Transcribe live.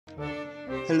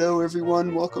Hello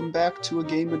everyone, welcome back to a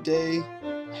game a day.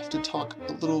 I have to talk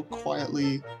a little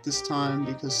quietly this time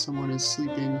because someone is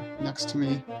sleeping next to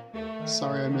me.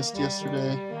 Sorry I missed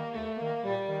yesterday.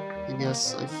 I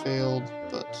guess I failed,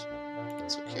 but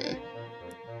it's okay.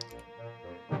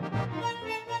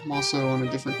 I'm also on a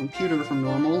different computer from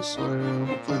normal, so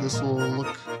hopefully this will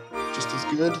look just as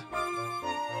good.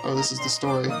 Oh, this is the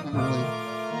story. I haven't really...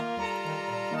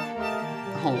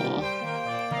 Aww.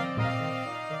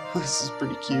 This is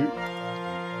pretty cute.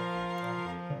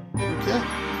 Okay.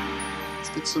 Let's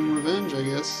get some revenge, I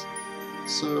guess.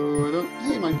 So, I don't...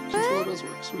 Hey, my controller does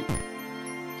work. Sweet. I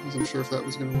wasn't sure if that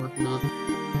was going to work or not.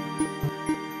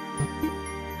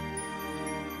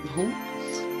 No.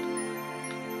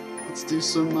 Let's do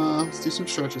some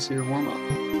stretches here. Warm up.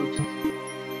 Okay.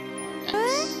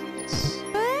 X. Yes.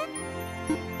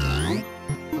 Down.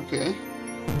 Okay.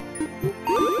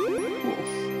 Cool.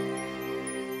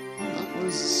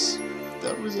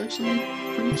 That was actually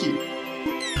pretty cute.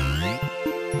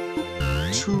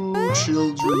 Two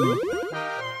children.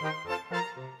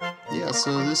 Yeah, so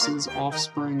this is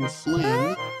Offspring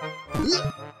Fling.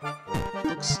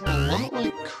 Looks a lot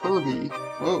like Kirby.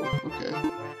 Whoa, okay.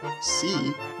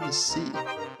 C? What is C?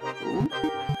 Oh?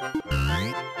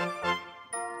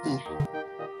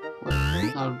 What?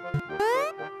 How?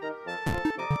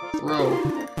 Throw.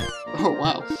 Oh,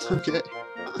 wow. Okay.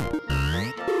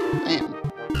 Bam.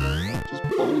 Just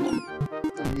bowl them.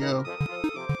 There you go.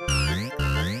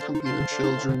 Come here,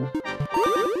 children.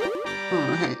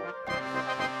 Alright.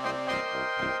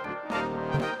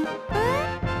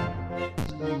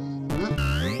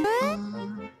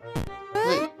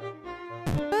 Hey.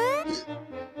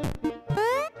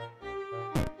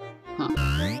 Huh.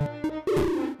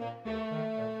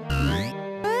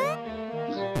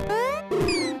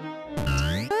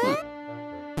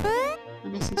 Am I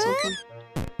missing something?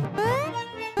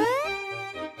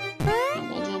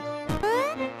 Wall jump.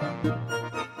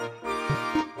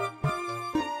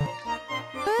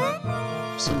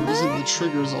 For some reason the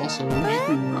triggers also make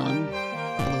me run.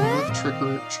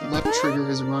 The left trigger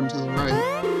is run to the right.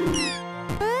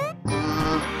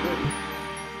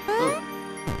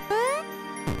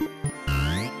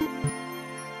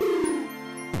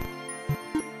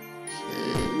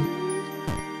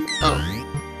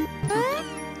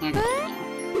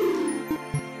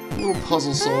 Little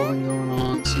puzzle solving going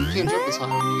on, so you can't jump as high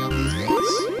when you got these guys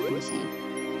with you.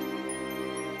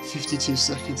 52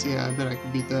 seconds, yeah, I bet I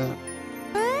could beat that.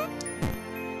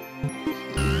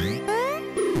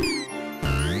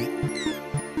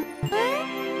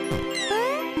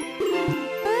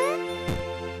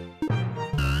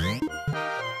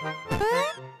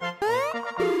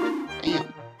 Bam!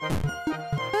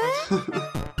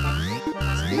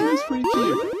 This game is pretty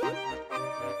cute.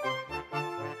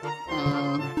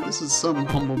 This is some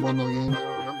Humble Bundle game. I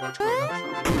don't remember which one I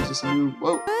got from. Is this a new...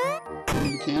 Whoa!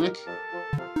 New mechanic?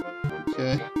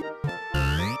 Okay.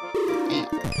 Bam.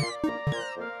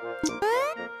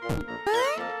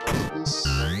 This...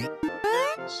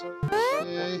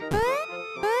 Okay.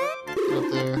 Get up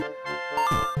there.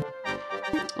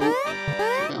 Oh.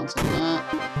 Bounce on that.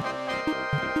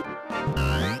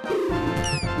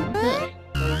 Okay.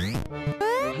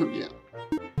 Oh, yeah.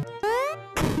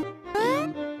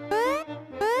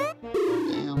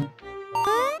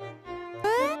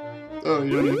 Oh,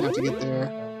 you don't even have to get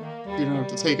there. You don't have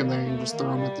to take them there, you can just throw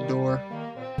them at the door.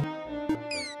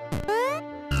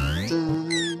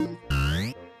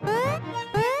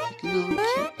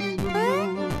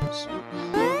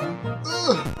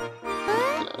 Ugh.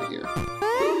 Get out of here.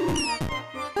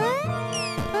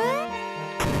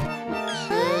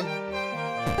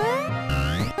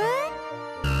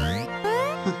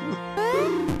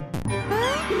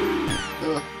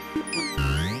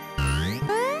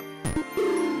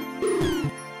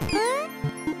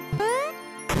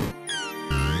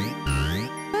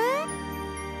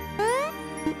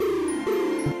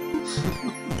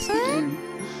 This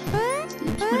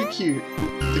game's pretty cute.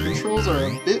 The controls are a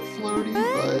bit floaty,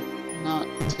 but not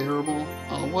terrible.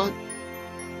 Oh, what?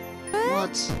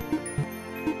 What?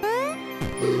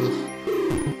 Ugh.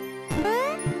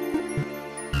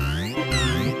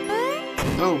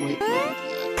 Oh, wait, don't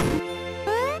do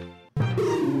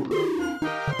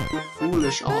that.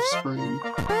 Foolish offspring.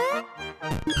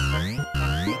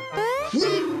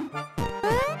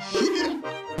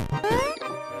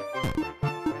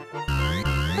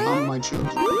 My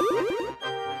children.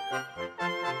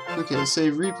 Okay,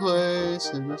 save replay,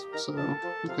 save this, so,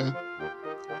 okay.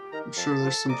 I'm sure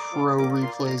there's some pro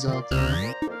replays out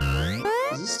there.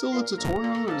 Is this still the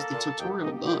tutorial, or is the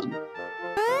tutorial done?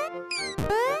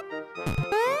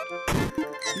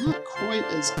 It's not quite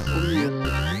as clear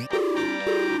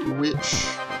much,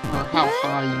 or how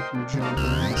high you can jump in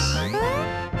this.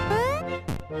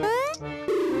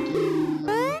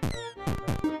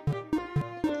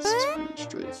 This is pretty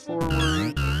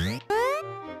straightforward.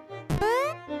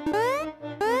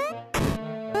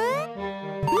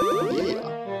 Yeah.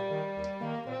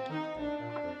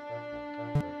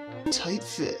 Tight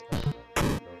fit.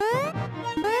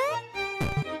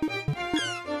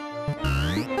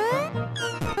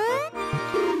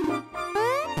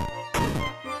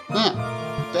 Ah,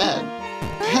 bad.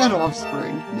 Bad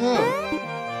Offspring. No.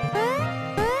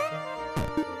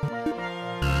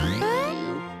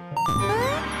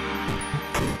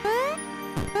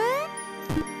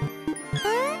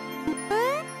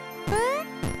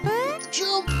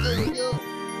 Jump! There you go.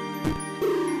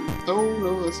 Oh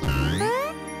no, that's not right.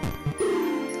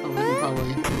 Oh, I can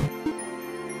probably.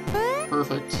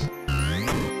 Perfect.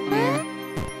 Yeah.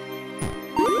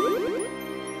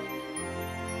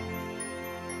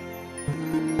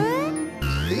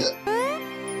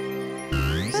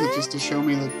 Is it just to show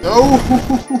me that? Oh!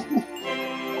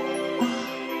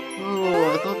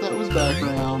 Oh, I thought that was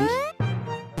background.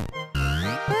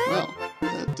 Well,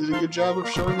 that did a good job of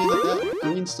showing me that that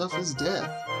green stuff is death.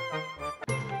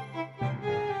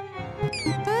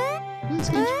 This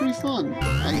game's pretty fun.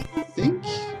 I think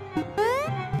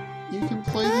you can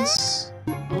play this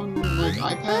on, like,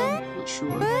 iPad? Not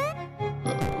sure.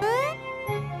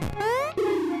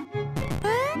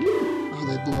 Oh,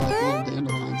 they blow up little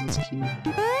dandelions. That's cute.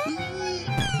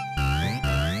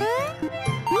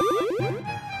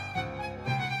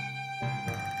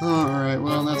 Alright,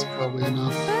 well, that's probably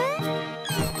enough.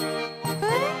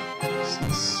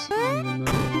 Since I don't even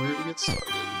know where to get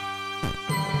started.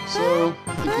 So, I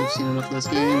think you've seen enough of this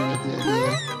game, you get the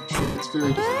idea. It's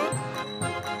very difficult.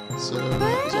 So,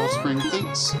 that was Offspring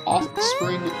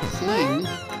Fling.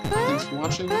 Thanks for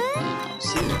watching, and I'll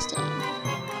see you next time.